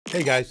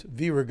Hey guys,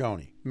 V.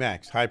 Rigoni,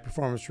 Max, high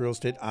performance real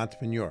estate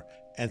entrepreneur.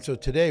 And so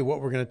today what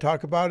we're going to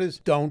talk about is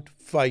don't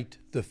fight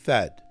the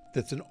Fed.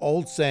 That's an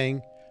old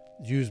saying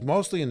used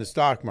mostly in the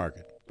stock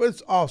market, but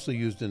it's also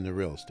used in the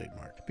real estate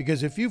market.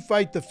 Because if you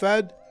fight the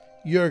Fed,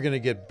 you're going to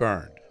get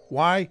burned.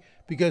 Why?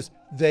 Because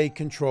they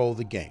control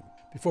the game.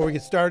 Before we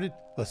get started,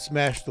 let's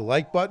smash the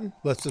like button.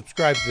 Let's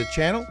subscribe to the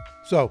channel.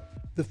 So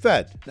the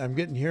Fed, I'm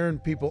hearing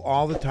people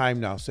all the time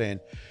now saying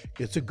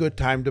it's a good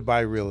time to buy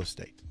real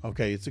estate.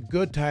 Okay, it's a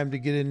good time to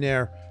get in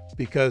there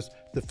because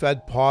the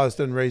Fed paused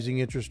on raising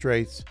interest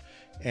rates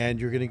and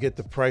you're going to get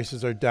the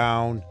prices are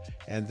down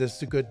and this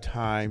is a good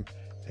time.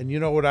 And you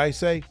know what I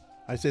say?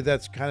 I say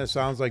that's kind of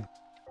sounds like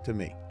to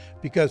me,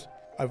 because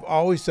I've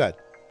always said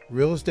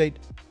real estate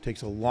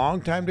takes a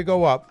long time to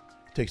go up,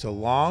 takes a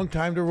long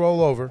time to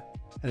roll over,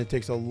 and it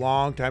takes a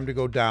long time to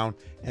go down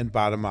and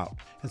bottom out.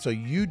 And so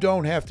you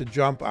don't have to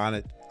jump on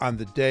it on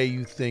the day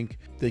you think,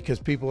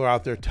 because people are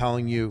out there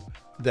telling you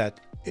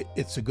that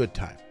it's a good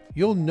time.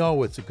 You'll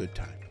know it's a good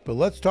time. But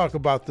let's talk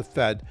about the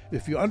Fed.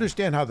 If you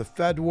understand how the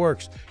Fed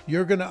works,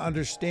 you're going to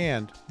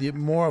understand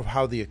more of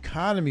how the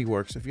economy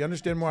works. If you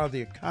understand more how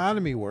the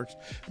economy works,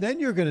 then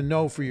you're going to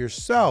know for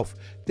yourself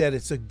that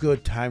it's a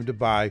good time to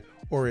buy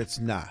or it's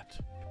not.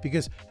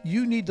 Because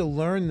you need to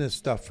learn this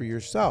stuff for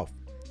yourself.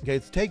 Okay,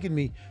 it's taken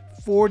me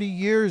 40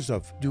 years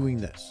of doing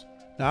this.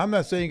 Now, I'm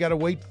not saying you got to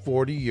wait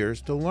 40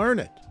 years to learn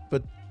it,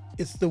 but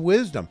it's the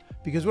wisdom.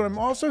 Because what I'm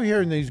also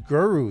hearing these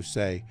gurus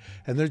say,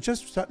 and they're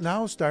just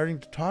now starting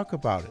to talk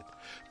about it,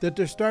 that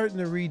they're starting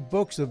to read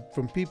books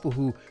from people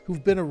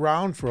who've been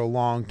around for a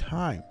long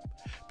time.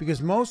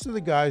 Because most of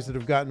the guys that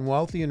have gotten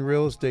wealthy in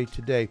real estate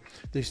today,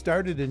 they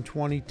started in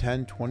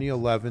 2010,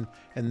 2011,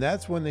 and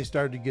that's when they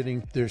started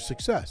getting their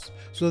success.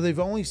 So they've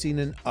only seen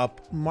an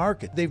up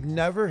market. They've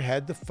never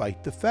had to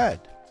fight the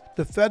Fed.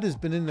 The Fed has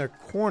been in their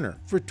corner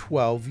for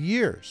 12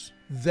 years.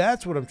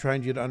 That's what I'm trying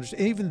to get to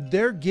understand. And even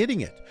they're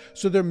getting it.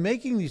 So they're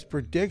making these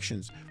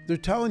predictions. They're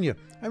telling you,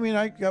 I mean,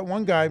 I got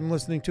one guy I'm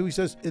listening to, he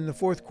says in the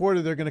fourth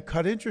quarter, they're going to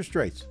cut interest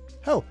rates.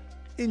 Hell,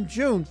 in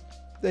June,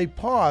 they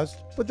paused,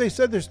 but they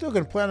said they're still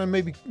going to plan on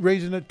maybe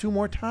raising it 2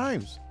 more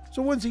times.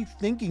 So when's he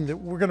thinking that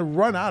we're going to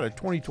run out of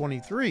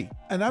 2023?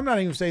 And I'm not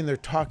even saying they're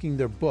talking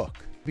their book,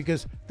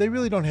 because they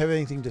really don't have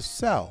anything to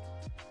sell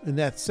in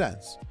that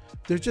sense.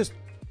 They're just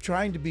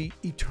trying to be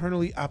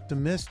eternally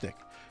optimistic.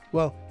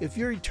 Well, if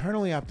you're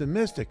eternally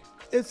optimistic,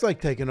 it's like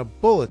taking a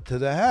bullet to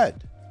the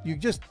head. You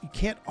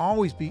can't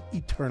always be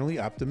eternally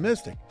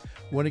optimistic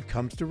when it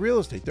comes to real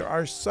estate. There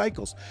are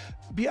cycles.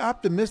 Be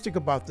optimistic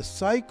about the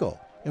cycle.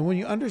 And when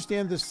you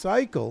understand the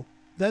cycle,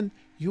 then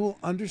you will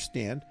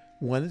understand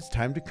when it's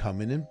time to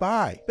come in and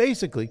buy.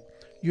 Basically,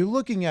 you're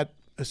looking at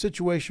a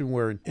situation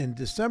where in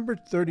December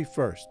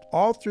 31st,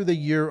 all through the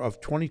year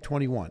of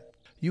 2021,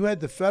 you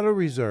had the Federal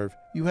Reserve,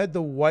 you had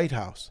the White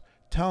House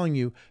telling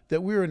you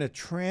that we were in a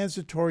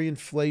transitory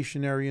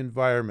inflationary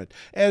environment.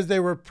 As they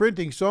were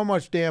printing so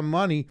much damn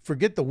money,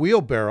 forget the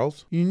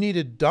wheelbarrows, you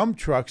needed dump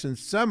trucks and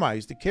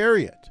semis to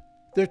carry it.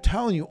 They're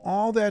telling you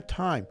all that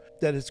time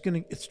that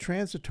it's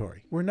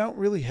transitory. We don't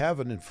really have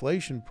an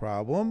inflation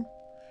problem.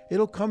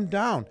 It'll come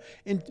down.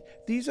 And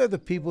these are the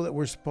people that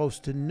we're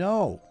supposed to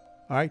know.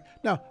 All right.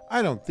 Now,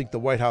 I don't think the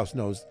White House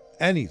knows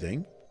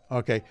anything.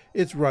 Okay,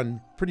 it's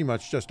run pretty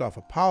much just off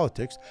of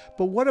politics.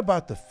 But what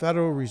about the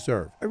Federal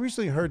Reserve? I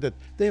recently heard that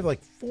they have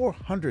like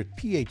 400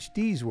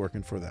 PhDs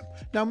working for them.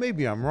 Now,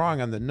 maybe I'm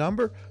wrong on the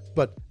number,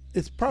 but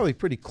it's probably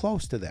pretty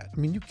close to that. I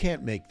mean, you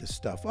can't make this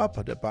stuff up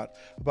about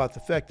the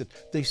fact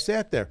that they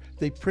sat there,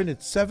 they printed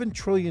 $7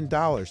 trillion,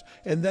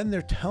 and then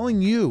they're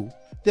telling you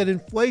that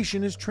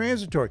inflation is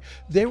transitory.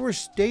 They were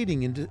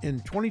stating in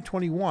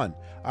 2021,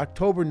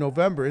 October,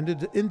 November,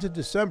 into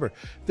December,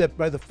 that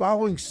by the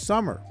following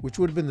summer, which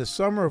would have been the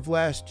summer of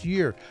last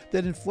year,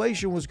 that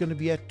inflation was going to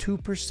be at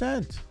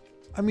 2%.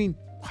 I mean,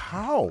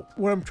 how?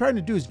 What I'm trying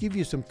to do is give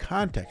you some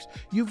context.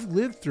 You've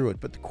lived through it,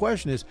 but the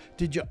question is,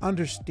 did you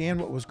understand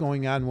what was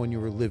going on when you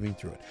were living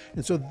through it?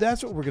 And so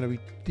that's what we're going to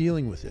be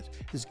dealing with,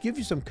 is give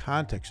you some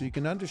context so you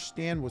can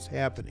understand what's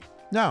happening.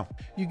 Now,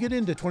 you get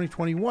into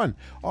 2021,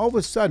 all of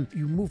a sudden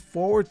you move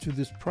forward through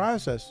this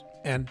process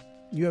and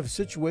you have a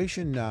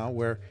situation now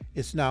where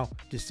it's now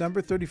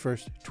December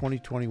 31st,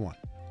 2021.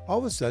 All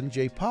of a sudden,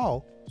 Jay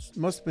Powell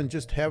must have been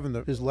just having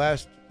his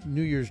last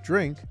New Year's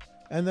drink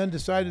and then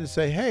decided to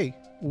say, hey,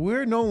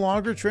 we're no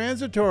longer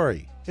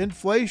transitory.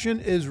 Inflation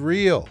is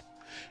real.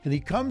 And he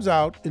comes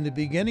out in the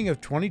beginning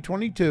of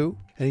 2022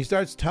 and he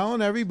starts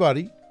telling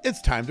everybody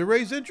it's time to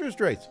raise interest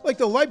rates. Like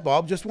the light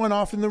bulb just went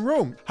off in the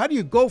room. How do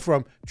you go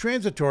from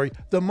transitory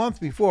the month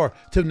before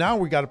to now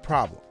we got a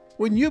problem?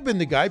 When you've been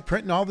the guy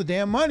printing all the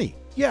damn money.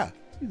 Yeah,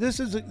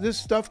 this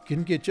stuff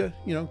can get you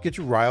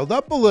riled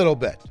up a little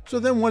bit. So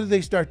then what do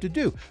they start to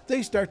do?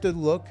 They start to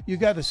look, you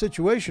got a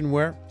situation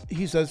where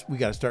he says, we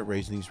got to start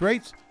raising these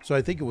rates. So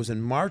I think it was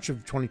in March of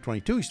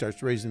 2022, he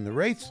starts raising the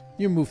rates.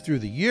 You move through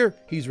the year,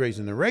 he's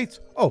raising the rates.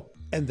 Oh,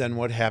 and then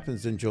what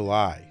happens in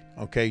July?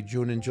 Okay,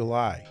 June and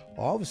July.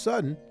 All of a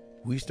sudden,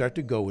 we start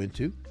to go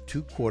into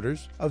 2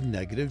 quarters of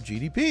negative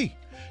GDP.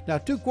 Now,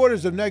 2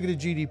 quarters of negative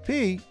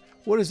GDP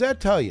What does that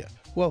tell you?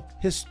 Well,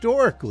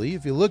 historically,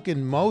 if you look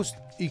in most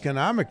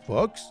economic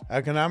books,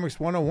 Economics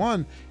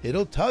 101,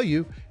 it'll tell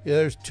you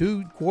there's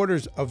 2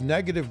 quarters of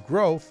negative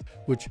growth,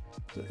 which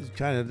is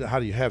kind of how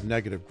do you have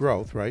negative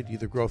growth, right?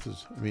 Either growth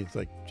is, it's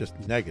like just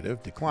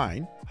negative,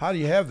 decline. How do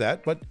you have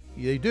that? But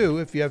you do.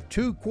 If you have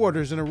 2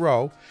 quarters in a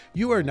row,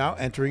 you are now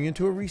entering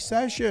into a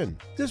recession.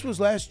 This was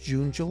last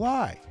June,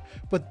 July.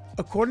 But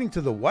according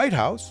to the White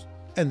House,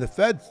 and the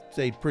Fed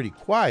stayed pretty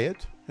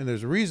quiet, and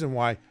there's a reason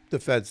why the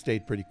Fed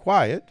stayed pretty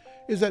quiet,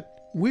 is that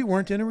we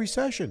weren't in a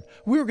recession.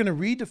 We were going to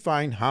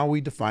redefine how we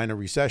define a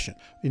recession.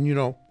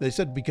 And they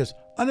said because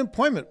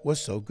unemployment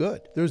was so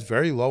good. There was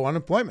very low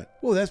unemployment.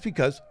 Well, that's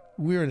because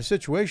we were in a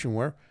situation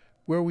where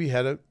we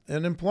had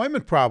an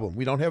employment problem.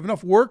 We don't have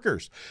enough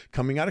workers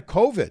coming out of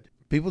COVID.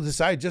 People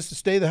decided just to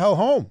stay the hell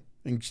home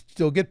and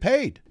still get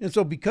paid. And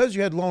so because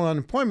you had low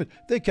unemployment,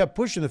 they kept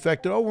pushing the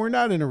fact that, we're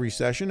not in a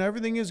recession.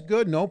 Everything is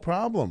good, no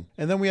problem.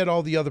 And then we had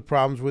all the other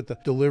problems with the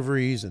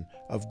deliveries and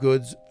of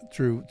goods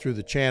through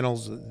the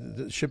channels,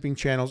 the shipping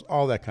channels,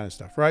 all that kind of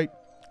stuff, right?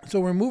 So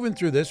we're moving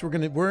through this.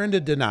 We're into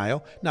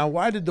denial. Now,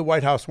 why did the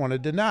White House want to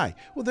deny?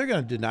 Well, they're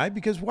going to deny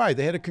because why?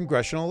 They had a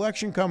congressional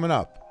election coming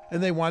up.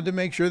 And they wanted to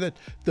make sure that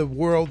the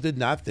world did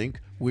not think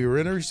we were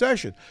in a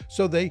recession.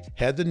 So they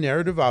had the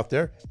narrative out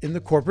there in the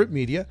corporate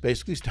media,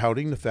 basically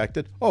touting the fact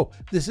that,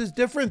 this is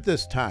different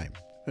this time.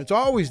 It's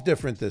always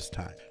different this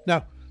time.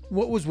 Now,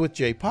 what was with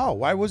Jay Powell?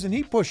 Why wasn't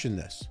he pushing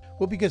this?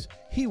 Well, because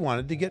he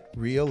wanted to get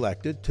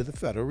reelected to the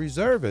Federal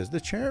Reserve as the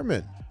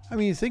chairman.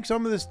 You think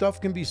some of this stuff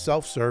can be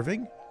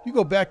self-serving? You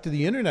go back to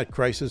the internet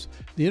crisis,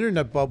 the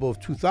internet bubble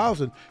of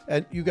 2000,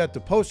 and you got the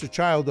poster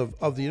child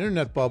of the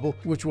internet bubble,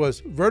 which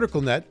was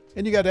VerticalNet,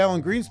 and you got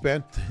Alan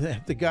Greenspan,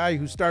 the guy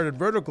who started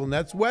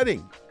VerticalNet's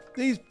wedding.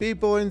 These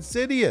people are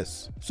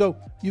insidious. So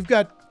you've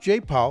got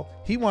Jay Powell.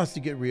 He wants to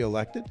get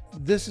reelected.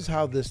 This is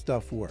how this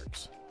stuff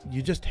works.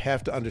 You just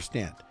have to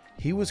understand.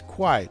 He was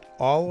quiet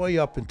all the way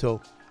up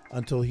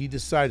until he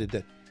decided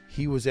that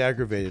he was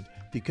aggravated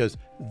because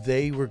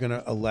they were going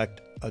to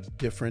elect a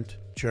different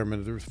chairman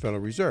of the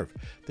Federal Reserve.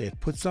 They had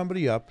put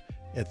somebody up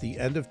at the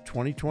end of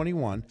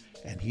 2021,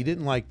 and he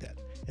didn't like that.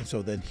 And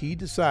so then he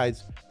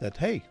decides that,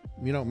 hey,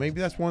 maybe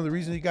that's one of the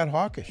reasons he got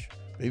hawkish.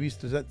 Maybe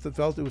he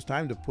felt it was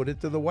time to put it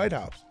to the White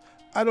House.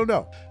 I don't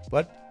know.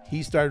 But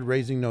he started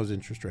raising those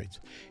interest rates.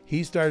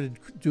 He started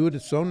doing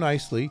it so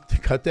nicely to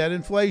cut that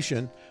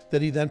inflation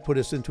that he then put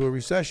us into a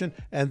recession,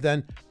 and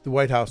then the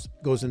White House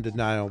goes in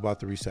denial about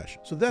the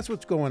recession. So that's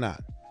what's going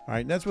on. All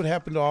right, and that's what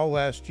happened all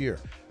last year.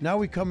 Now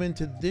we come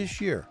into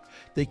this year.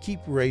 They keep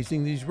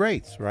raising these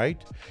rates,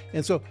 right?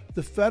 And so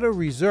the Federal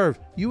Reserve,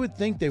 you would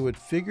think they would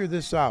figure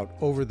this out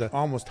over the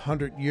almost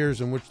 100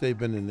 years in which they've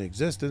been in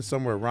existence,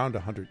 somewhere around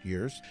 100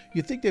 years.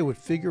 You'd think they would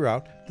figure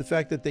out the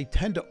fact that they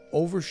tend to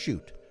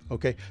overshoot,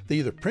 okay? They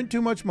either print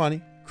too much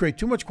money, create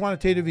too much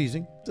quantitative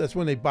easing. That's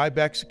when they buy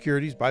back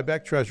securities, buy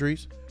back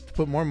treasuries,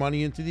 put more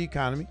money into the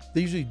economy.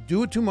 They usually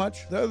do it too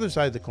much. The other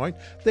side of the coin,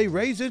 they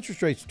raise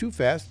interest rates too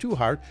fast, too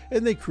hard,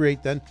 and they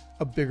create then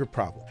a bigger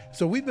problem.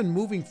 So we've been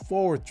moving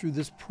forward through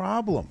this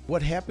problem.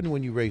 What happened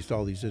when you raised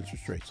all these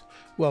interest rates?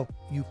 Well,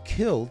 you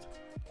killed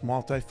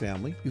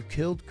multifamily, you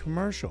killed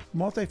commercial.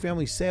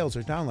 Multifamily sales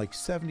are down like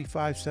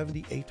 75,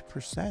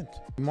 78%.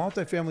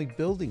 Multifamily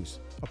buildings,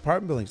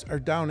 apartment buildings are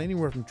down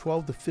anywhere from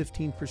 12 to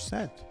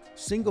 15%.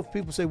 Single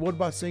people say, what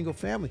about single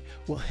family?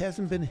 Well, it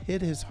hasn't been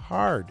hit as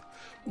hard.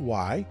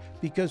 Why?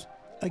 Because,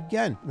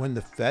 again, when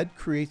the Fed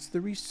creates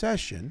the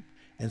recession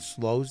and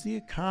slows the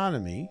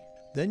economy,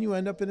 then you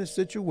end up in a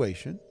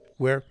situation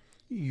where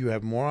you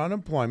have more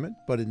unemployment.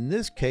 But in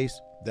this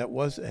case,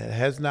 it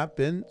has not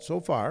been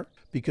so far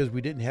because we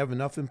didn't have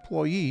enough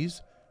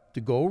employees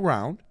to go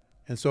around.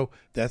 And so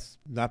that's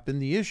not been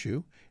the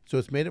issue. So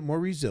it's made it more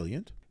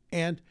resilient.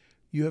 And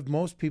you have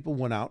most people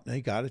went out and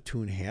they got a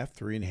 2.5%,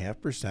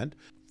 3.5%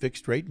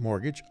 fixed rate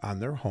mortgage on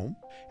their home.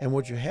 And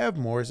what you have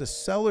more is a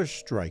seller's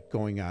strike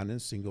going on in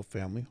single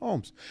family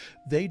homes.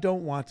 They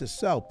don't want to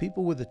sell.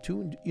 People with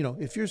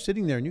if you're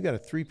sitting there and you got a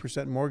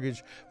 3%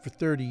 mortgage for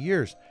 30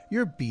 years,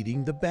 you're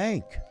beating the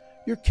bank.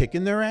 You're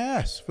kicking their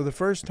ass for the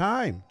first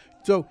time.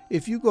 So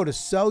if you go to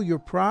sell your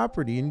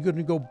property and you're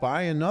going to go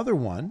buy another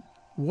one,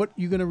 what,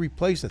 you're going to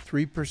replace a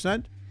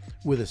 3%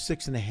 with a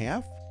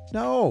 6.5%?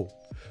 No.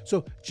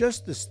 So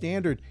just the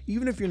standard,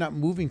 even if you're not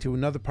moving to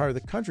another part of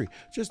the country,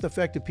 just the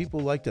fact that people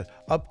like to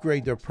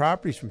upgrade their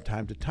properties from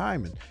time to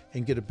time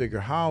and get a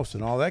bigger house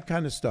and all that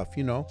kind of stuff,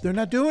 they're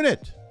not doing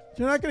it.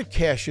 They're not going to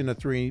cash in a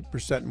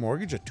 3%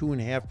 mortgage, a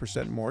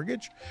 2.5%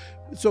 mortgage.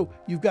 So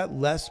you've got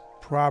less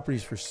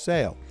properties for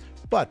sale.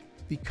 But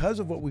because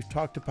of what we've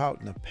talked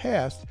about in the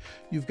past,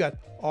 you've got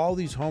all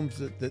these homes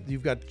that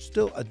you've got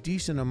still a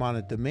decent amount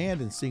of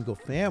demand in single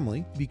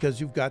family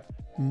because you've got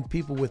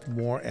people with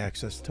more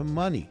access to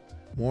money,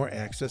 more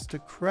access to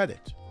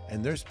credit,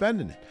 and they're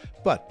spending it.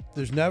 But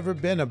there's never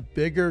been a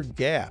bigger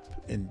gap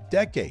in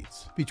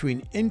decades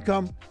between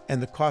income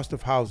and the cost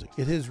of housing.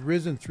 It has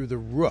risen through the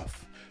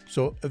roof.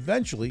 So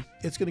eventually,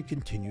 it's going to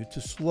continue to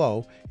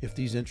slow if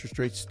these interest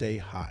rates stay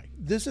high.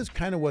 This is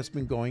kind of what's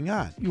been going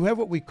on. You have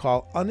what we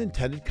call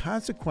unintended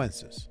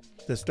consequences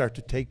that start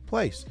to take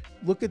place.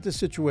 Look at the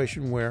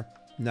situation where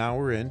now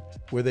we're in,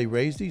 where they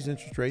raised these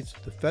interest rates.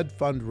 The Fed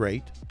fund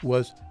rate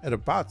was at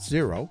about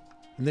 0,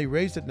 and they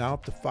raised it now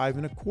up to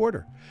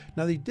 5.25.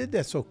 Now they did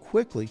that so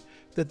quickly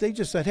that they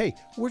just said, hey,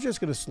 we're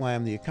just going to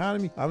slam the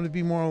economy. I'm going to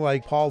be more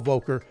like Paul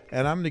Volcker,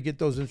 and I'm going to get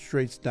those interest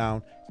rates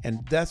down,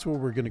 and that's where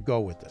we're going to go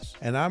with this.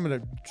 And I'm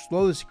going to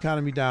slow this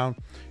economy down,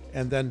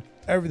 and then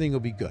everything will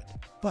be good.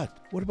 But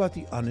what about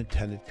the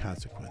unintended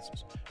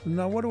consequences?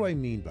 Now, what do I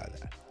mean by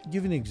that? I'll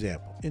give you an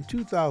example. In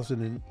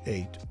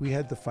 2008, we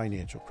had the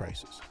financial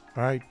crisis.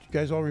 All right, you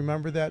guys all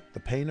remember that? The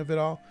pain of it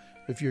all?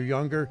 If you're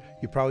younger,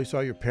 you probably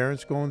saw your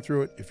parents going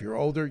through it. If you're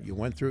older, you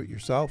went through it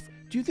yourself.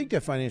 Do you think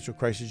that financial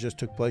crisis just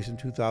took place in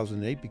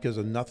 2008 because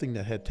of nothing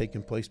that had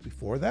taken place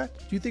before that?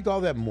 Do you think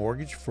all that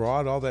mortgage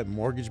fraud, all that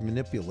mortgage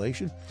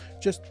manipulation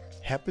just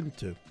happened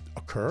to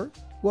occur?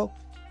 Well,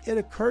 it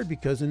occurred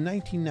because in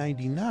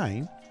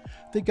 1999,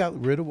 they got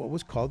rid of what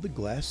was called the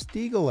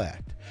Glass-Steagall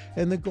Act.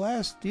 And the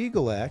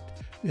Glass-Steagall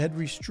Act had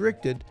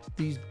restricted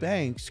these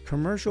banks,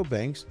 commercial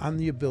banks, on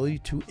the ability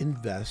to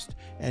invest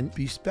and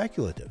be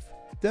speculative.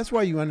 That's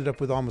why you ended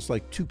up with almost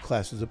like two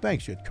classes of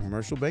banks. You had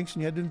commercial banks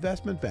and you had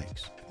investment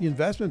banks. The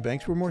investment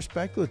banks were more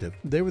speculative.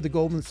 They were the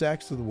Goldman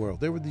Sachs of the world.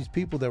 They were these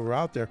people that were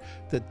out there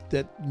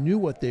that knew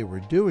what they were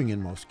doing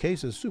in most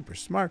cases, super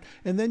smart.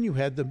 And then you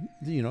had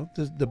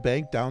the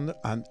bank down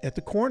at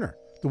the corner,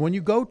 the one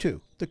you go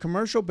to, the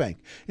commercial bank.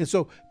 And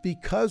so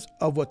because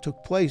of what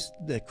took place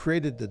that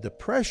created the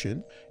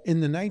Depression,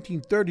 in the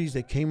 1930s,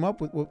 they came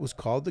up with what was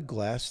called the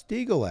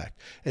Glass-Steagall Act.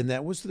 And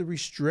that was to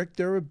restrict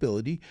their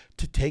ability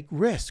to take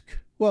risk.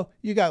 Well,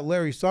 you got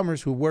Larry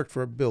Summers, who worked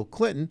for Bill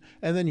Clinton,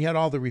 and then you had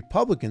all the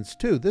Republicans,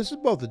 too. This is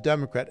both the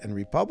Democrat and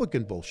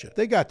Republican bullshit.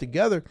 They got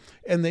together,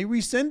 and they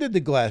rescinded the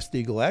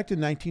Glass-Steagall Act in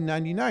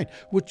 1999,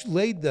 which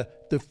laid the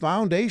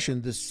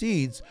foundation, the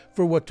seeds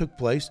for what took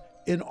place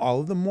in all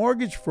of the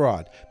mortgage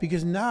fraud.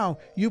 Because now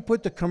you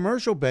put the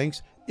commercial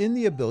banks in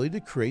the ability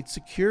to create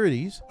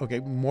securities,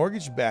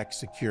 mortgage-backed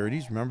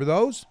securities, remember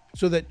those?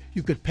 So that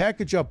you could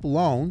package up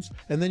loans,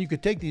 and then you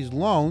could take these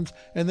loans,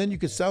 and then you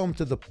could sell them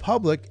to the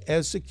public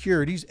as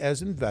securities,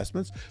 as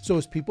investments. So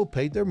as people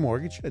paid their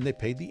mortgage, and they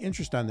paid the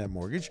interest on that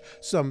mortgage,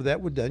 some of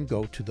that would then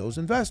go to those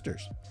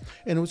investors.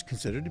 And it was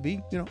considered to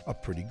be, a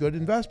pretty good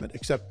investment,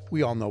 except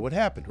we all know what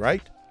happened,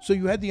 right? So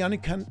you had the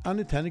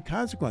unintended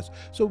consequence.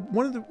 So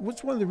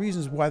what's one of the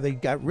reasons why they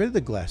got rid of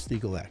the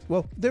Glass-Steagall Act?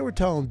 Well, they were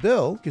telling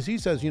Bill, because he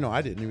says,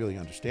 I didn't really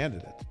understand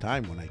it at the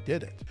time when I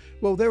did it.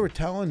 Well, they were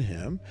telling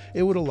him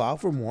it would allow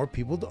for more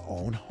people to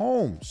own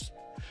homes.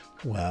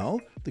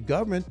 Well, the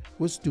government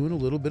was doing a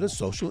little bit of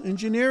social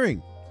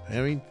engineering.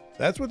 I mean,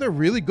 that's what they're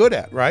really good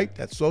at, right?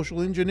 That's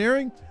social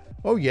engineering.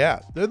 Oh yeah,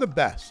 they're the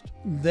best.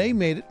 They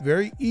made it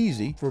very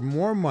easy for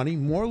more money,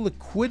 more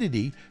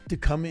liquidity to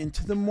come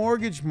into the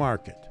mortgage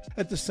market.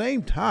 At the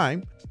same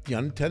time, the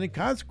unintended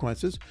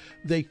consequences,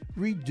 they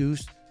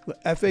reduced the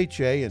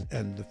FHA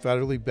and the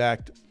federally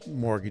backed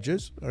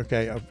mortgages,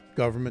 of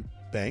government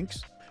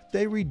banks.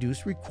 They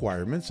reduced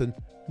requirements, and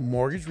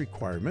mortgage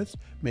requirements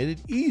made it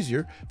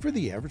easier for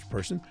the average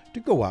person to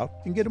go out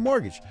and get a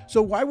mortgage.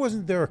 So why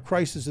wasn't there a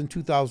crisis in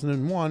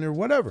 2001 or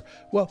whatever?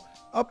 Well,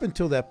 up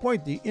until that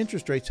point, the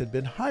interest rates had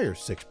been higher,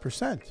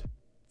 6%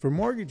 for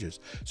mortgages.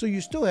 So you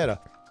still had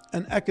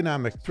an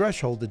economic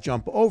threshold to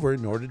jump over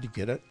in order to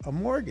get a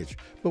mortgage.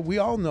 But we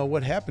all know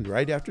what happened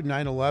right after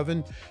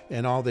 9/11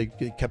 and all. They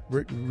kept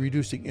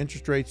reducing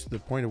interest rates to the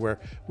point of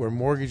where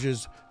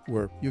mortgages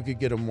where you could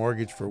get a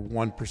mortgage for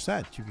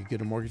 1%, you could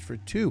get a mortgage for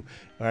 2%.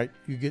 All right,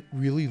 you get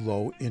really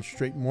low interest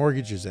rate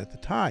mortgages at the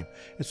time.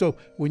 And so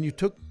when you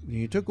took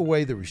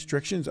away the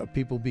restrictions of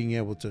people being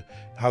able to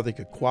how they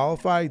could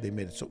qualify, they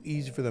made it so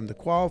easy for them to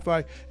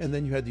qualify. And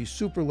then you had these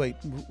super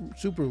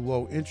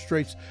low interest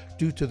rates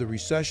due to the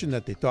recession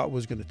that they thought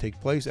was going to take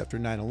place after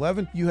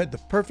 9/11. You had the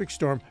perfect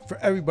storm for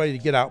everybody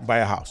to get out and buy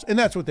a house, and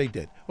that's what they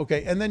did.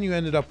 And then you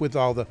ended up with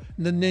all the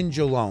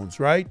ninja loans,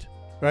 right?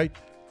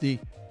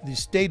 The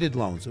stated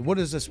loans. And what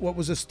is this? What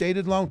was a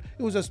stated loan?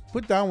 It was just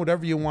put down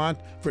whatever you want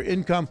for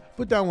income,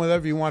 put down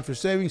whatever you want for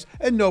savings,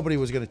 and nobody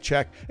was going to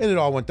check, and it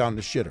all went down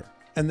the shitter.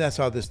 And that's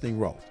how this thing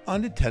rolled.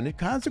 Unintended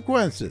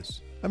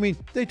consequences. I mean,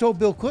 they told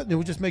Bill Clinton it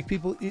would just make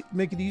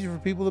it easier for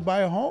people to buy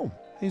a home.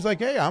 And he's like,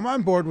 hey, I'm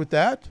on board with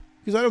that.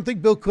 Because I don't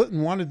think Bill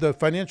Clinton wanted the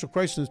financial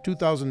crisis in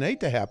 2008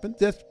 to happen.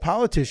 That's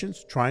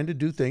politicians trying to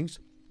do things.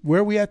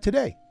 Where are we at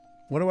today?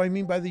 What do I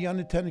mean by the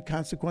unintended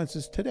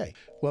consequences today?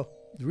 Well,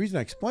 the reason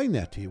I explained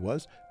that to you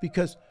was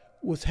because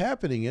what's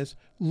happening is,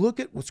 look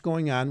at what's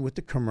going on with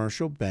the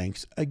commercial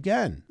banks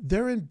again.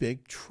 They're in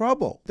big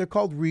trouble. They're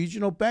called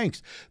regional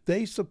banks.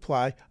 They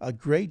supply a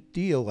great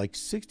deal, like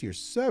 60 or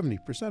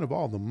 70% of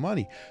all the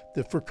money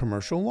for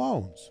commercial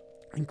loans.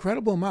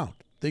 Incredible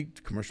amount. The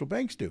commercial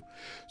banks do.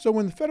 So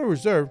when the Federal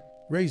Reserve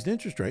raised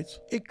interest rates,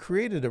 it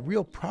created a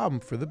real problem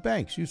for the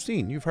banks.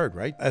 You've heard,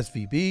 right?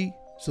 SVB,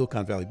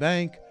 Silicon Valley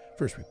Bank,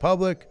 First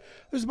Republic.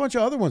 There's a bunch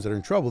of other ones that are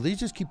in trouble. They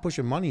just keep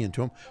pushing money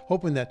into them,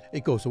 hoping that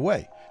it goes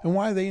away. And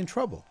why are they in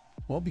trouble?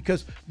 Well,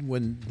 because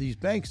when these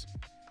banks,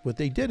 what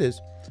they did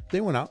is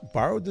they went out,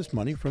 borrowed this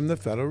money from the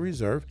Federal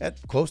Reserve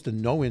at close to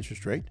no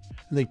interest rate,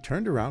 and they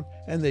turned around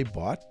and they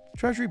bought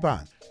Treasury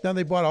bonds. Now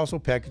they bought also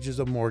packages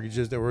of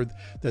mortgages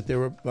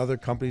that other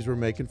companies were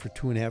making for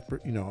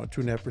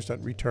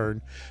 2.5%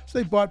 return. So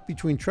they bought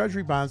between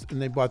Treasury bonds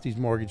and they bought these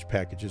mortgage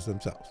packages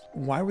themselves.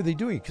 Why were they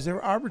doing it? Because they were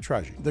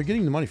arbitraging. They're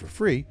getting the money for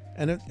free,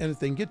 and if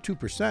they can get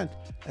 2%,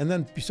 and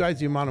then besides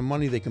the amount of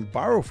money they can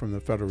borrow from the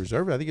Federal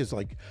Reserve, I think it's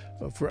like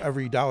for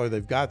every dollar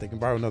they've got, they can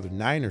borrow another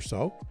 9 or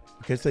so.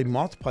 Okay, so they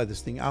multiply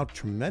this thing out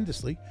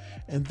tremendously,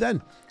 and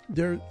then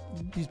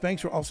these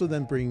banks are also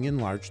then bringing in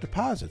large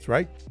deposits,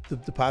 right? The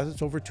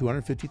deposits over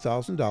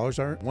 $250,000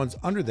 are ones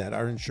under that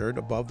are insured,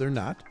 above they're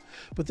not,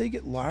 but they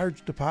get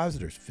large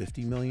depositors,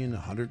 50 million,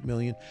 100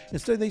 million.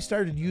 Instead, they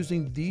started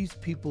using these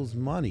people's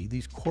money,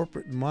 these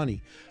corporate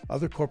money,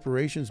 other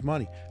corporations'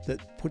 money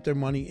that put their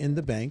money in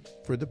the bank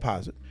for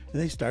deposit,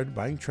 and they started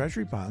buying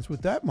Treasury bonds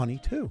with that money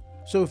too.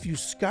 So if you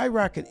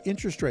skyrocket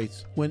interest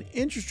rates, when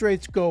interest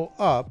rates go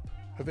up,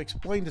 I've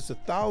explained this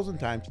 1,000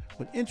 times,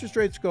 when interest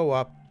rates go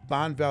up,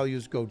 bond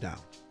values go down.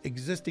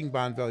 Existing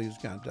bond values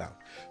go down.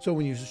 So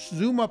when you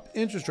zoom up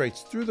interest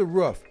rates through the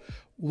roof,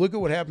 look at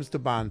what happens to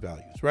bond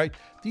values, right?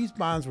 These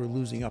bonds were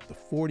losing up to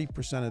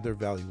 40% of their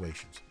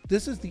valuations.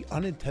 This is the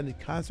unintended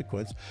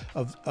consequence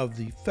of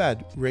the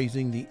Fed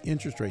raising the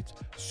interest rates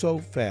so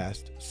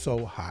fast,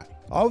 so high.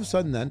 All of a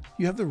sudden then,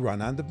 you have the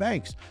run on the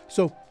banks.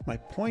 So my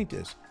point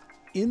is,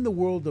 in the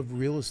world of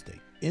real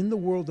estate, in the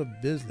world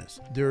of business,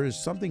 there is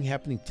something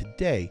happening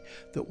today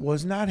that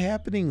was not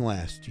happening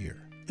last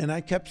year. And I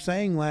kept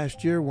saying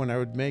last year when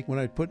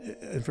I'd put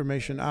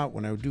information out,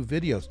 when I would do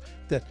videos,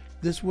 that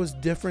this was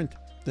different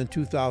than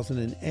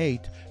 2008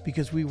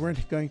 because we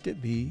weren't going to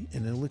be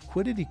in a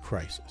liquidity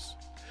crisis.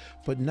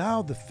 But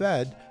now the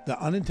Fed,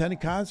 the unintended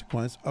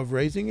consequence of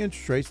raising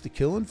interest rates to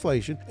kill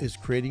inflation, is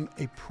creating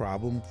a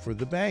problem for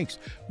the banks,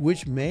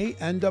 which may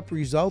end up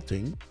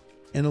resulting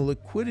in a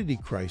liquidity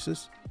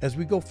crisis as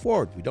we go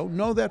forward. We don't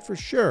know that for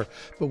sure,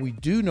 but we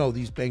do know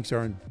these banks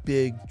are in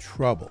big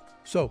trouble.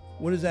 So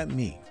what does that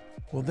mean?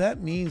 Well,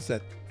 that means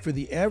that for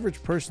the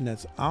average person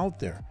that's out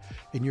there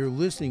and you're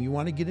listening, you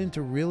want to get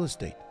into real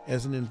estate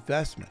as an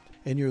investment,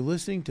 and you're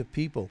listening to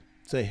people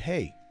say,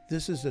 hey,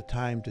 this is the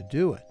time to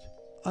do it.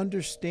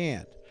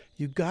 Understand,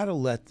 you got to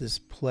let this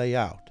play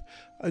out.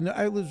 And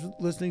I was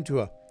listening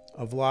to a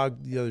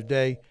vlog the other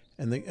day,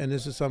 and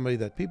this is somebody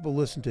that people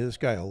listen to this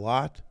guy a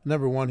lot.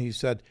 Number one, he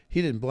said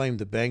he didn't blame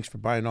the banks for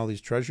buying all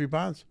these Treasury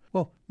bonds.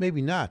 Well,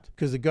 maybe not,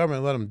 because the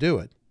government let them do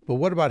it. But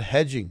what about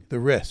hedging the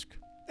risk?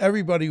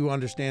 Everybody who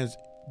understands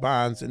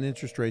bonds and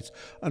interest rates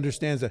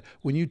understands that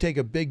when you take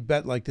a big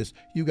bet like this,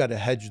 you got to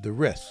hedge the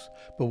risks.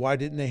 But why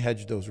didn't they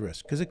hedge those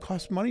risks? Because it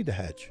costs money to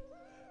hedge.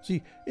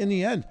 See, in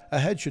the end, a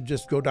hedge should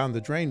just go down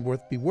the drain,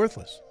 be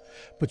worthless.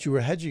 But you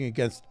were hedging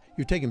against,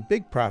 you're taking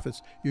big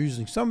profits, you're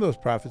using some of those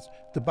profits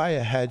to buy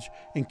a hedge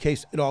in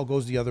case it all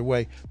goes the other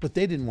way. But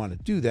they didn't want to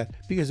do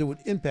that because it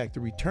would impact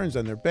the returns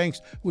on their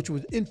banks, which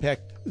would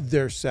impact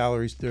their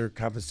salaries, their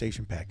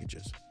compensation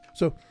packages.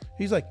 So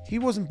he's like, he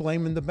wasn't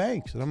blaming the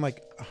banks. And I'm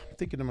like, I'm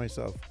thinking to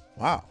myself,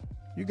 wow,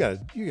 you gotta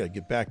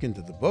get back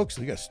into the books.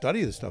 You gotta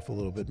study this stuff a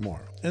little bit more.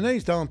 And then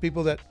he's telling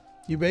people that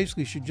you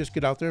basically should just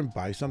get out there and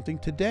buy something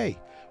today.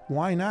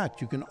 Why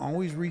not? You can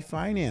always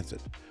refinance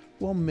it.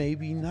 Well,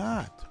 maybe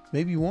not.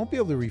 Maybe you won't be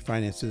able to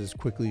refinance it as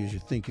quickly as you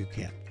think you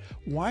can.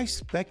 Why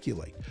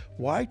speculate?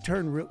 Why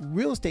turn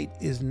real estate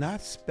is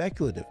not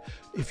speculative.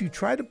 If you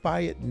try to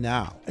buy it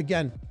now,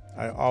 again,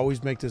 I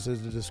always make this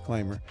as a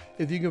disclaimer.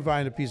 If you can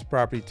find a piece of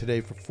property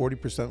today for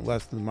 40%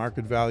 less than the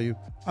market value,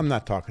 I'm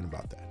not talking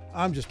about that.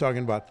 I'm just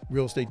talking about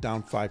real estate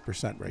down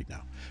 5% right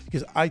now,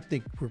 because I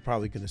think we're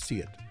probably going to see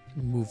it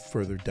move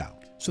further down.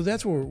 So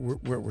that's where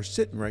we're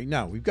sitting right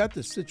now. We've got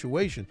this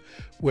situation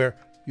where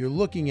you're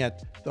looking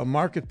at the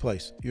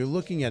marketplace. You're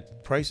looking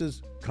at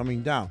prices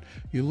coming down.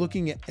 You're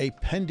looking at a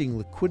pending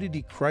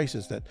liquidity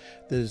crisis that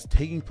is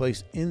taking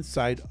place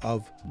inside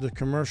of the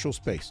commercial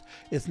space.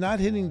 It's not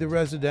hitting the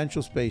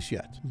residential space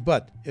yet,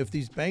 but if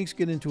these banks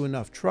get into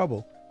enough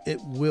trouble, it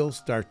will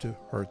start to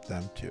hurt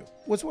them too.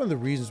 What's one of the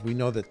reasons we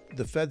know that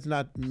the Fed's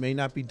may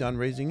not be done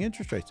raising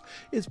interest rates?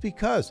 It's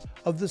because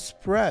of the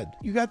spread.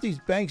 You got these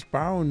banks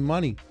borrowing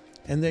money,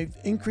 and they've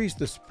increased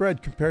the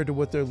spread compared to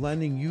what they're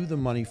lending you the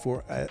money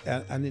for at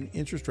an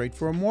interest rate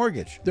for a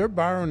mortgage. They're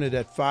borrowing it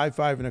at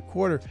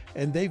 5.25,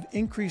 and they've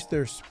increased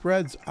their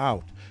spreads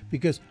out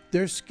because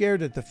they're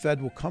scared that the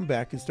Fed will come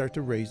back and start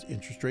to raise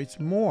interest rates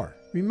more.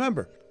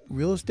 Remember,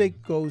 real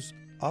estate goes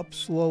up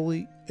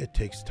slowly. It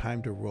takes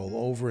time to roll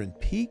over and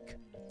peak.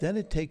 Then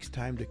it takes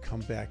time to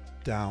come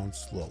back down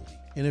slowly.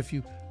 And if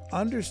you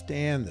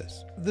understand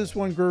this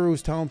one guru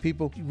was telling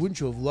people,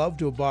 wouldn't you have loved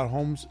to have bought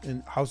homes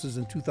and houses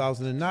in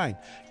 2009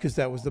 because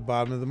that was the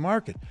bottom of the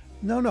market?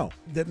 No,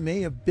 that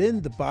may have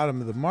been the bottom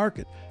of the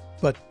market,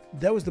 but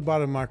that was the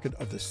bottom market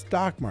of the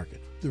stock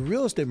market. The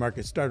real estate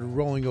market started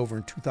rolling over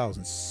in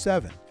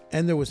 2007.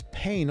 And there was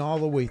pain all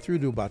the way through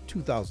to about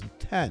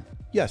 2010.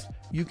 Yes,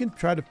 you can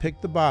try to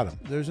pick the bottom.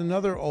 There's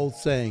another old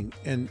saying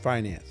in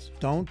finance: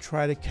 don't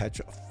try to catch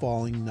a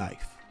falling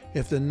knife.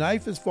 If the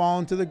knife is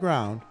falling to the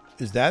ground,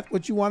 is that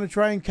what you want to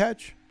try and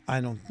catch? I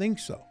don't think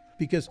so.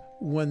 Because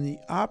when the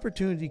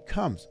opportunity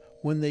comes,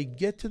 when they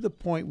get to the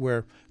point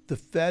where the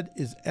Fed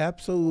is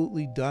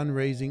absolutely done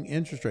raising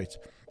interest rates,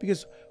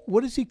 because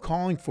what is he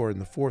calling for in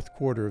the fourth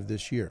quarter of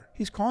this year?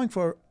 He's calling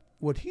for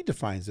what he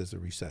defines as a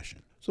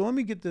recession. So let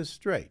me get this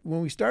straight.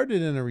 When we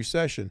started in a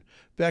recession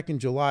back in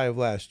July of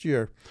last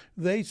year,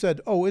 they said,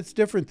 oh, it's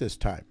different this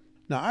time.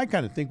 Now, I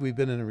kind of think we've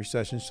been in a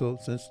recession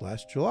since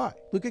last July.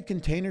 Look at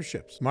container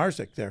ships.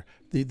 Maersk there,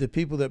 the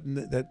people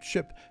that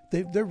ship,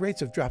 their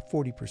rates have dropped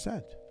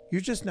 40%. You're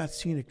just not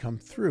seeing it come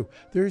through.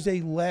 There's a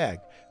lag.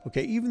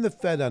 Okay, even the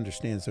Fed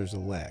understands there's a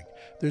lag.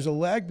 There's a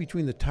lag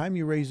between the time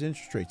you raise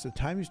interest rates, the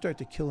time you start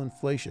to kill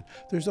inflation.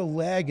 There's a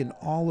lag in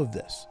all of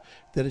this,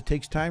 that it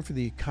takes time for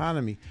the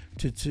economy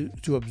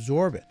to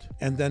absorb it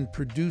and then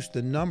produce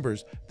the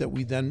numbers that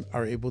we then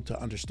are able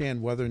to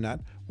understand whether or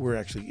not we're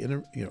actually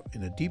in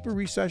a deeper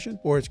recession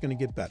or it's going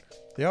to get better.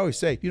 They always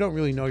say you don't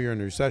really know you're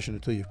in a recession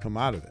until you've come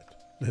out of it.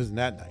 Isn't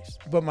that nice?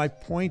 But my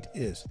point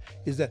is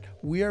that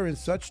we are in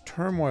such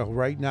turmoil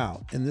right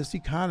now in this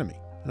economy.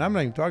 And I'm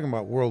not even talking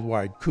about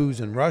worldwide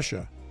coups in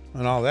Russia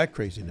and all that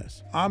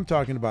craziness. I'm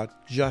talking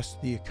about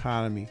just the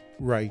economy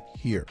right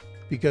here.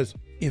 Because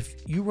if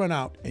you run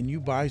out and you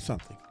buy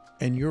something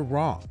and you're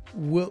wrong,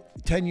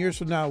 10 years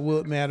from now, will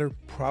it matter?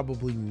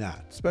 Probably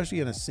not, especially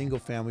in a single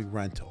family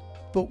rental.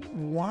 But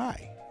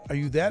why? Are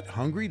you that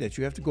hungry that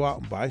you have to go out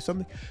and buy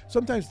something?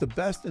 Sometimes the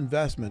best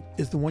investment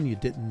is the one you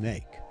didn't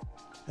make.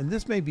 And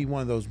this may be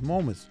one of those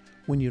moments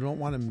when you don't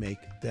want to make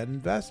that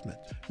investment.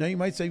 Now you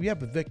might say, yeah,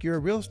 but Vic, you're a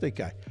real estate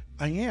guy.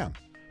 I am.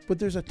 But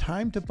there's a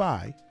time to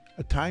buy,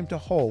 a time to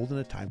hold, and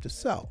a time to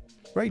sell.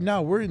 Right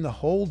now, we're in the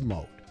hold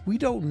mode. We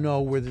don't know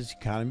where this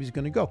economy is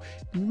going to go.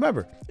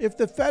 Remember, if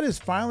the Fed is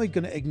finally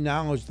going to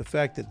acknowledge the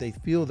fact that they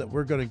feel that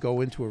we're going to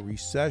go into a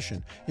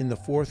recession in the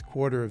fourth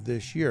quarter of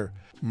this year,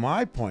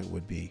 my point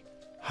would be,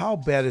 how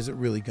bad is it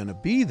really going to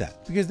be then?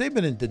 Because they've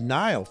been in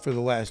denial for the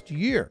last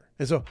year.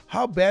 And so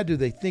how bad do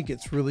they think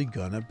it's really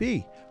going to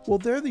be? Well,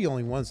 they're the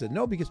only ones that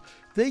know because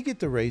they get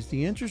to raise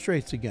the interest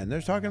rates again.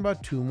 They're talking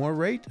about 2 more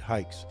rate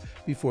hikes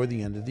before the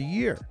end of the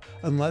year,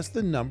 unless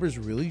the numbers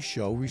really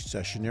show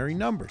recessionary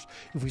numbers.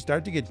 If we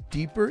start to get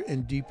deeper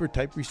and deeper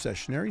type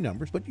recessionary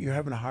numbers, but you're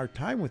having a hard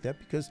time with that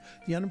because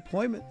the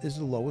unemployment is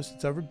the lowest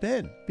it's ever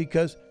been,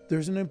 because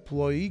there's an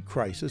employee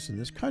crisis in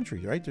this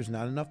country, right? There's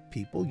not enough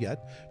people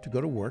yet to go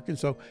to work. And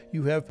so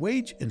you have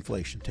wage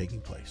inflation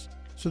taking place.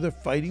 So they're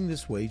fighting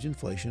this wage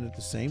inflation at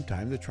the same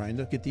time they're trying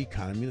to get the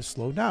economy to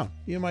slow down.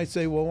 You might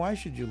say, well, why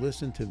should you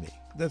listen to me?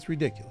 That's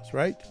ridiculous,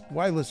 right?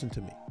 Why listen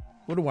to me?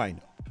 What do I know?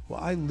 Well,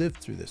 I lived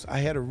through this. I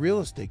had a real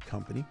estate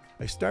company.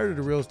 I started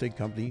a real estate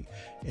company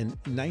in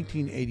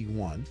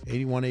 1981,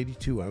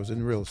 82. I was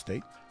in real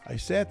estate. I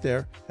sat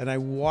there and I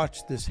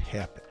watched this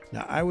happen.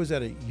 Now, I was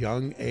at a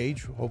young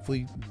age,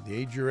 hopefully the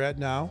age you're at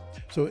now.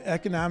 So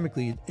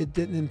economically, it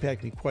didn't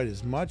impact me quite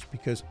as much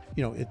because,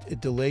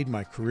 it delayed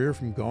my career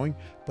from going.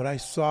 But I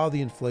saw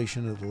the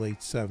inflation of the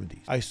late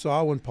 70s. I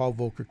saw when Paul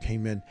Volcker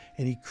came in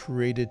and he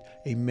created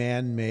a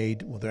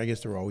man-made, well, I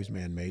guess they're always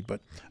man-made,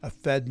 but a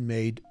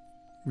Fed-made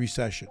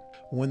recession.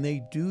 When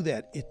they do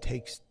that, it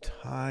takes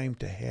time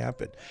to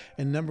happen.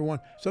 And number one,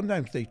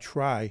 sometimes they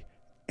try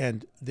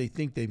and they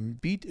think they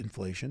beat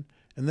inflation,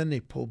 and then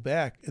they pull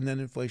back, and then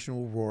inflation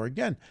will roar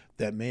again.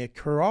 That may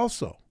occur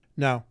also.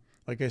 Now,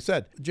 like I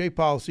said, Jay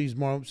Powell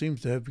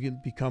seems to have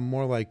become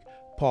more like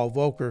Paul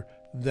Volcker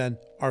than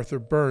Arthur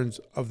Burns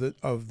of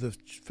the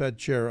Fed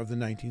chair of the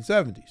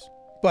 1970s.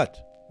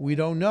 But we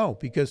don't know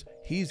because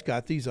he's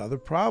got these other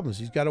problems.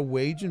 He's got a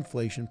wage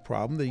inflation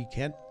problem that he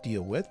can't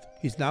deal with.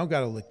 He's now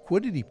got a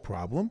liquidity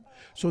problem.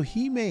 So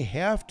he may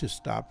have to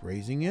stop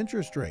raising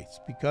interest rates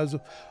because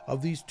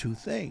of these two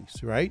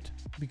things, right?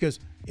 Because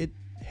it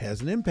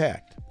has an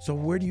impact. So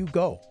where do you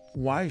go?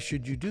 Why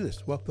should you do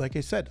this? Well, like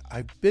I said,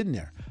 I've been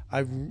there.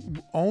 I've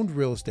owned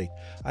real estate.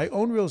 I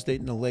owned real estate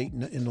in the late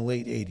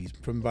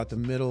 80s, from about the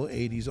middle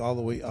 80s all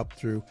the way up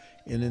through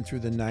and then through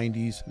the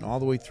 90s and all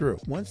the way through.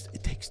 Once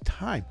it takes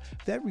time.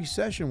 That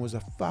recession was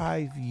a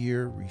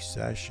 5-year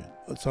recession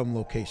at some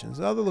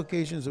locations. Other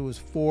locations it was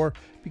 4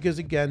 because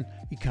again,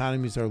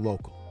 economies are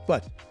local.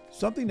 But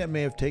something that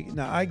may have taken,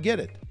 now I get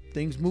it.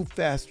 Things move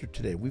faster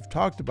today. We've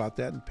talked about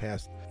that in the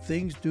past.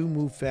 Things do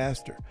move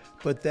faster,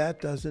 but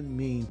that doesn't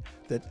mean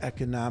that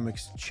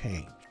economics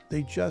change.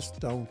 They just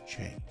don't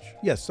change.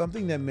 Yes,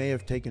 something that may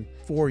have taken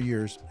 4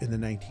 years in the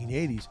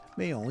 1980s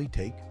may only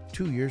take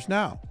 2 years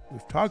now.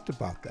 We've talked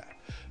about that.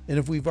 And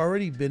if we've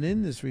already been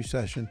in this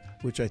recession,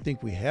 which I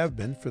think we have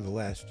been for the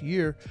last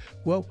year,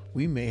 well,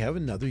 we may have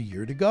another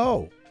year to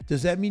go.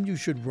 Does that mean you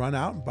should run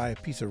out and buy a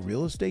piece of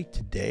real estate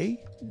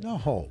today?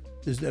 No.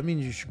 Does that mean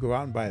you should go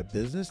out and buy a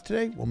business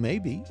today? Well,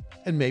 maybe.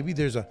 And maybe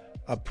there's a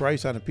a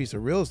price on a piece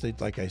of real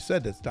estate, like I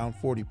said, that's down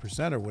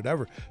 40% or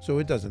whatever, so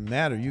it doesn't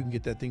matter. You can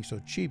get that thing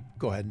so cheap,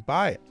 go ahead and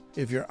buy it.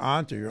 If your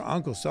aunt or your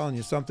uncle selling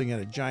you something at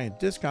a giant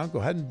discount, go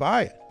ahead and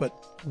buy it. But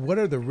what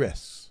are the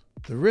risks?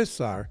 The risks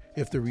are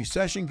if the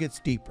recession gets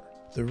deeper.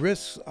 The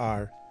risks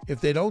are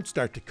if they don't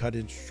start to cut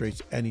interest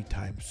rates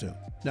anytime soon.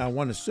 Now,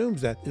 one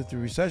assumes that if the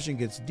recession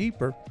gets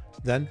deeper,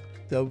 then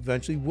they'll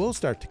eventually will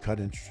start to cut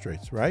interest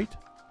rates, right?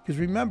 Because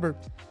remember,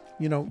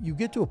 you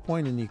get to a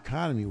point in the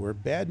economy where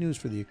bad news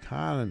for the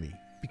economy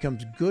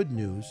becomes good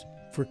news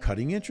for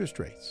cutting interest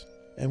rates.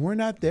 And we're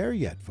not there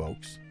yet,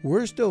 folks.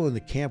 We're still in the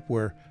camp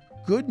where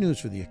good news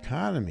for the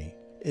economy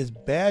is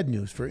bad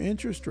news for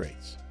interest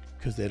rates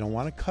because they don't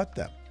want to cut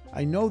them.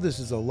 I know this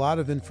is a lot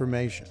of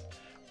information,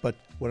 but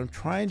what I'm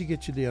trying to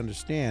get you to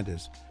understand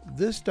is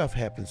this stuff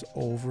happens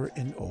over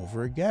and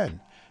over again.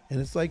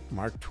 And it's like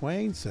Mark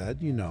Twain said,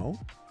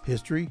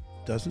 history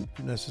doesn't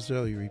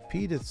necessarily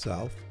repeat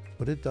itself,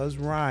 but it does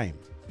rhyme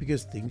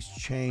because things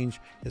change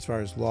as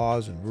far as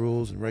laws and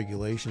rules and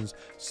regulations.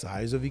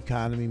 Size of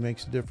economy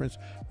makes a difference.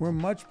 We're a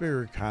much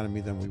bigger economy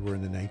than we were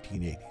in the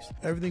 1980s.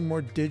 Everything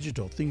more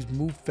digital, things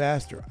move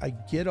faster. I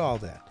get all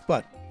that.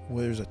 But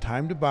there's a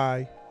time to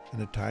buy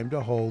and a time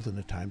to hold and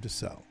a time to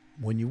sell.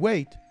 When you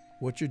wait,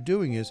 what you're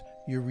doing is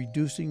you're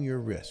reducing your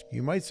risk.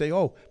 You might say,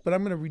 oh, but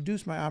I'm going to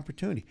reduce my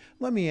opportunity.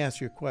 Let me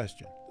ask you a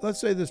question. Let's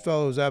say this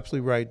fellow is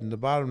absolutely right and the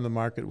bottom of the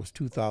market was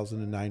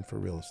 2009 for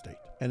real estate.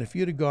 And if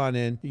you'd have gone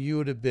in, you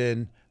would have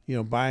been,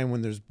 buying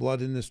when there's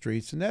blood in the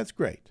streets, and that's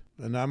great.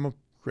 And I'm a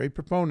great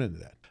proponent of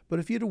that. But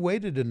if you'd have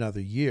waited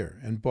another year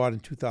and bought in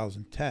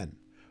 2010,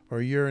 or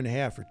a year and a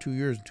half or 2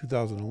 years in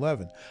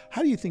 2011,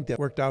 how do you think that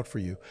worked out for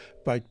you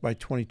by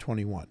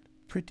 2021?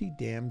 Pretty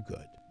damn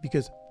good.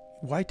 Because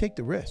why take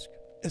the risk?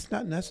 It's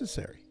not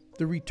necessary.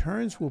 The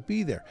returns will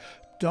be there.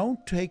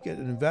 Don't take an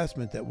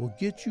investment that will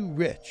get you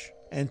rich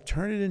and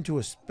turn it into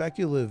a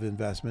speculative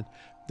investment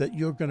that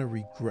you're going to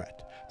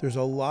regret. There's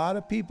a lot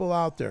of people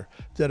out there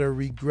that are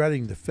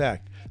regretting the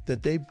fact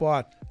that they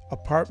bought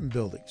apartment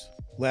buildings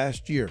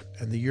last year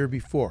and the year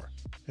before.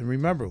 And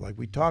remember, like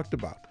we talked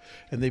about,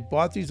 and they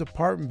bought these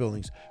apartment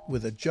buildings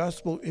with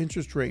adjustable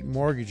interest rate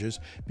mortgages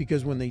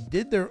because when they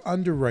did their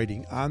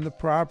underwriting on the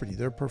property,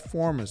 their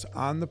performance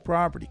on the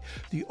property,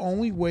 the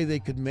only way they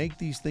could make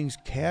these things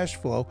cash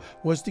flow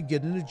was to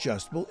get an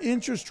adjustable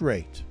interest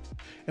rate.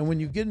 And when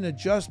you get an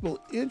adjustable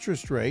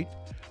interest rate,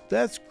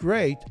 that's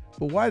great,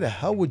 but why the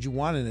hell would you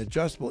want an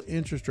adjustable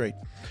interest rate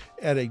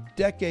at a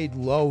decade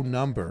low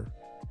number?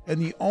 And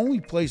the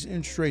only place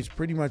interest rates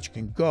pretty much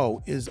can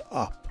go is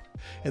up.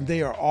 And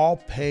they are all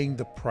paying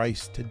the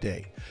price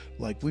today.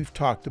 Like we've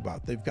talked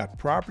about, they've got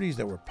properties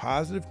that were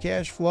positive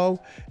cash flow,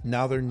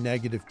 now they're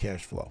negative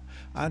cash flow.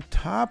 On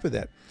top of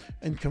that,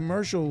 in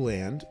commercial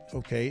land,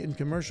 in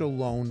commercial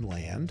loan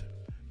land,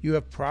 you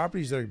have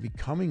properties that are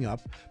coming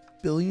up,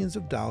 billions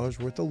of dollars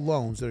worth of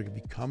loans that are going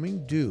to be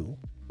coming due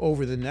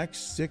over the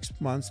next 6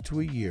 months to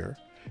a year,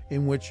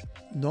 in which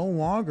no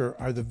longer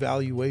are the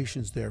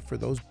valuations there for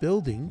those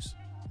buildings.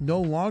 No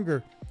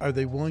longer are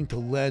they willing to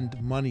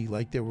lend money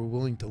like they were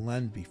willing to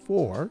lend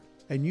before,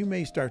 and you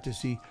may start to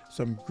see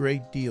some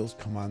great deals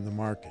come on the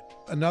market.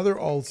 Another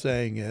old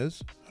saying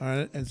is,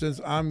 and since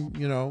I'm,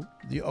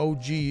 the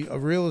OG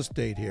of real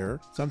estate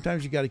here,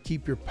 sometimes you got to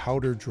keep your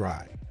powder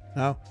dry.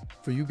 Now,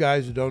 for you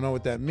guys who don't know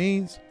what that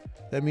means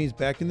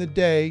back in the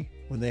day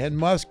when they had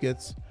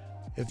muskets,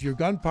 if your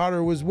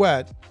gunpowder was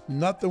wet,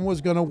 nothing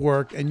was going to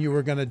work and you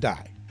were going to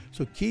die.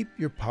 So keep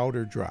your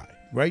powder dry.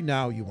 Right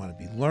now, you want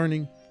to be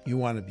learning. You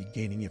want to be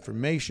gaining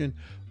information,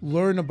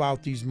 learn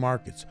about these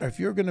markets. If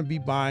you're going to be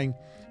buying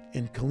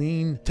in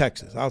Killeen,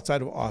 Texas,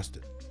 outside of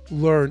Austin,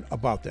 learn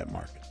about that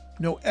market.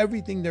 Know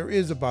everything there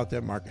is about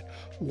that market.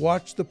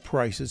 Watch the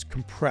prices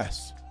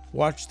compress.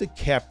 Watch the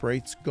cap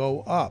rates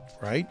go up,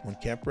 right? When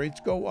cap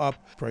rates go up,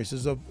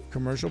 prices of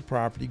commercial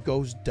property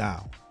goes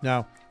down.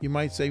 Now, you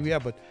might say, yeah,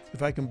 but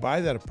if I can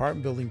buy that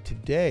apartment building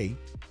today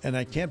and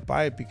I can't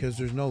buy it because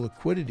there's no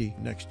liquidity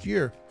next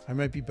year, I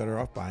might be better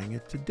off buying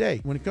it today.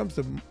 When it comes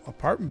to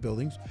apartment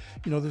buildings,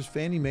 there's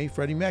Fannie Mae,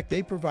 Freddie Mac.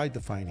 They provide the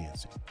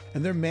financing,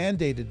 and they're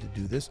mandated to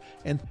do this,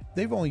 and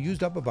they've only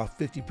used up about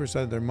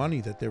 50% of their money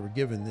that they were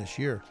given this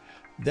year.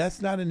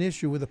 That's not an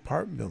issue with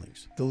apartment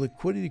buildings. The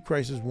liquidity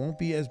crisis won't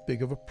be as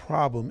big of a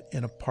problem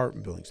in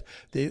apartment buildings.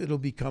 It'll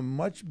become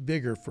much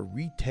bigger for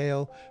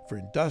retail, for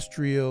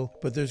industrial,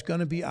 but there's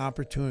going to be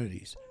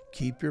opportunities.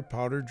 Keep your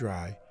powder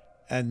dry,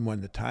 and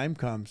when the time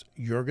comes,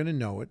 you're going to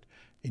know it.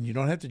 And you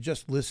don't have to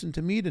just listen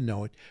to me to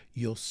know it,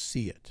 you'll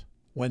see it.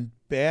 When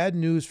bad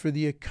news for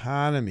the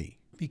economy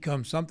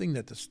becomes something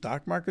that the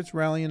stock market's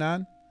rallying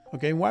on,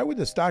 why would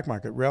the stock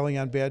market rally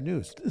on bad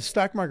news? The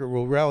stock market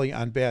will rally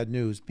on bad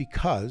news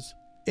because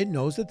it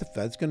knows that the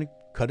Fed's going to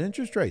cut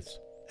interest rates,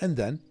 and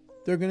then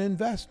they're going to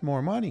invest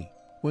more money.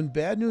 When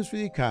bad news for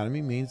the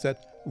economy means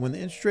that when the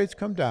interest rates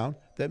come down,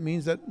 that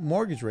means that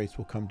mortgage rates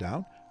will come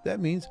down. That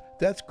means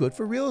that's good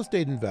for real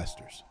estate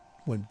investors.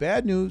 When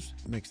bad news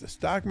makes the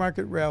stock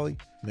market rally,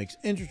 makes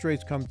interest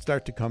rates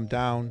start to come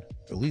down,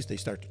 or at least they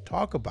start to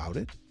talk about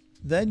it,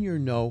 then you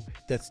know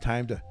that's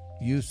time to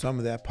use some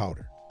of that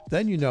powder.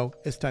 then you know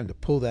it's time to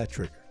pull that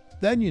trigger.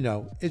 Then you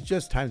know it's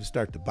just time to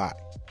start to buy.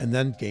 And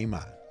then game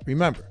on.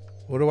 Remember,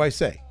 what do I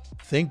say?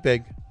 Think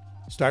big,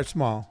 start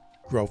small,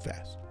 grow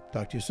fast.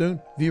 Talk to you soon.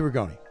 V.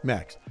 Rigoni,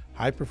 Max,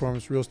 high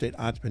performance real estate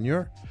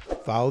entrepreneur.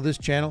 Follow this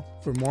channel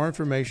for more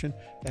information,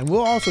 and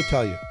we'll also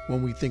tell you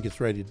when we think it's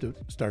ready to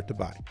start to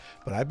buy.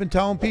 But I've been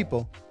telling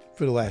people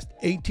for the last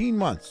 18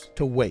 months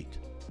to wait.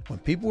 When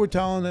people were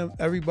telling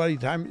everybody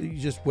time, you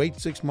just wait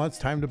 6 months,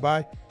 time to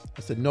buy,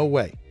 I said, no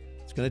way.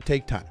 It's going to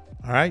take time.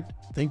 All right?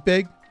 Think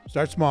big,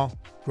 start small,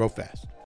 grow fast.